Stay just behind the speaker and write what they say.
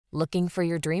Looking for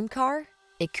your dream car?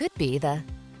 It could be the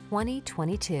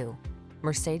 2022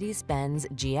 Mercedes-Benz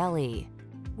GLE.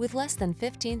 With less than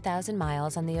 15,000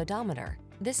 miles on the odometer,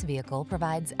 this vehicle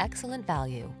provides excellent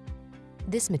value.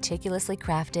 This meticulously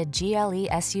crafted GLE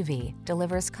SUV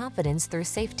delivers confidence through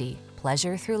safety,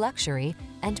 pleasure through luxury,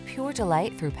 and pure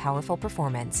delight through powerful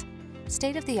performance.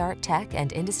 State-of-the-art tech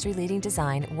and industry-leading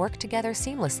design work together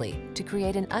seamlessly to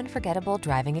create an unforgettable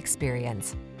driving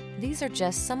experience. These are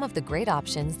just some of the great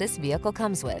options this vehicle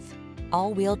comes with: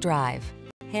 all-wheel drive,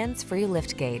 hands-free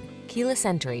liftgate, keyless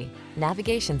entry,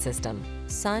 navigation system,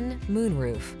 sun,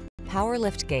 moonroof, power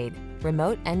liftgate,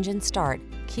 remote engine start,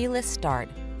 keyless start,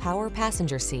 power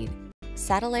passenger seat,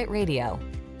 satellite radio.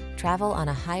 Travel on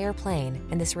a higher plane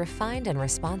in this refined and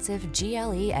responsive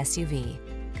GLE SUV.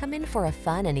 Come in for a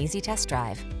fun and easy test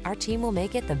drive. Our team will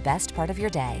make it the best part of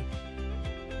your day.